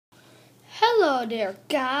Hello there,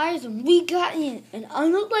 guys, and we got in an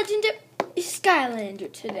legendary Skylander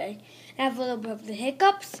today. I have a little bit of the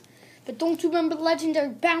hiccups, but don't you remember the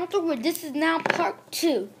legendary bouncer where this is now part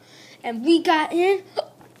 2? And we got in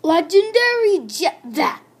legendary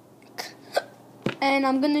jetpack. And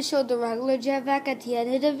I'm going to show the regular jetpack at the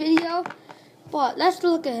end of the video, but let's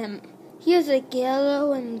look at him. He has like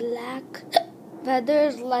yellow and black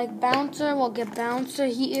feathers like bouncer. We'll get bouncer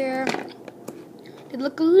here. They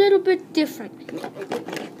look a little bit different.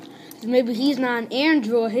 Maybe he's not an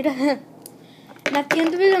android. And at the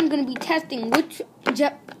end of it, I'm going to be testing which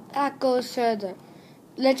jetpack goes further.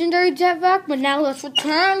 Legendary jetpack, but now let's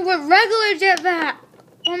return with regular jetpack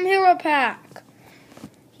from Hero Pack.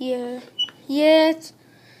 Here. Yes.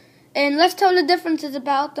 And let's tell the differences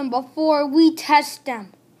about them before we test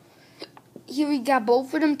them. Here we got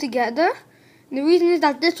both of them together. And the reason is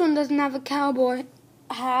that this one doesn't have a cowboy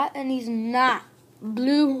hat, and he's not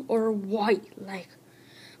blue or white like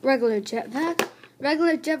regular jetpack.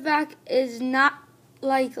 Regular jetpack is not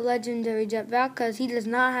like legendary jetpack because he does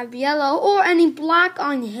not have yellow or any black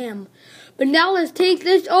on him. But now let's take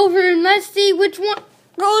this over and let's see which one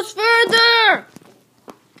goes further.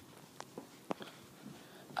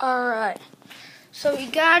 Alright, so we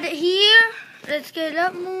got it here. Let's get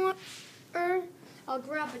up more. I'll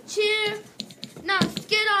grab a chair. Now let's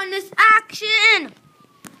get on this action.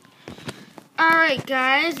 Alright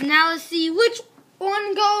guys, now let's see which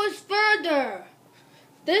one goes further.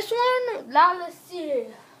 This one? Now let's see.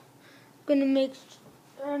 I'm gonna make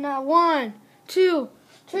sure now 1, 2,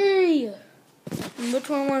 3. And which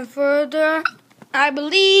one went further? I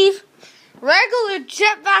believe regular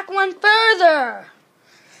jetpack went further.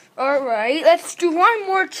 Alright, let's do one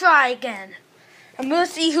more try again. And we'll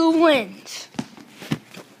see who wins.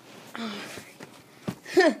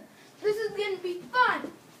 This is gonna be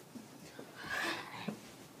fun.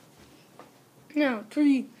 Now,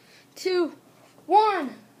 3, 2,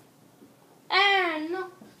 1, and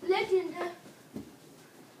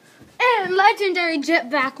legendary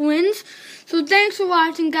jetpack wins. So thanks for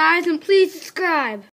watching, guys, and please subscribe.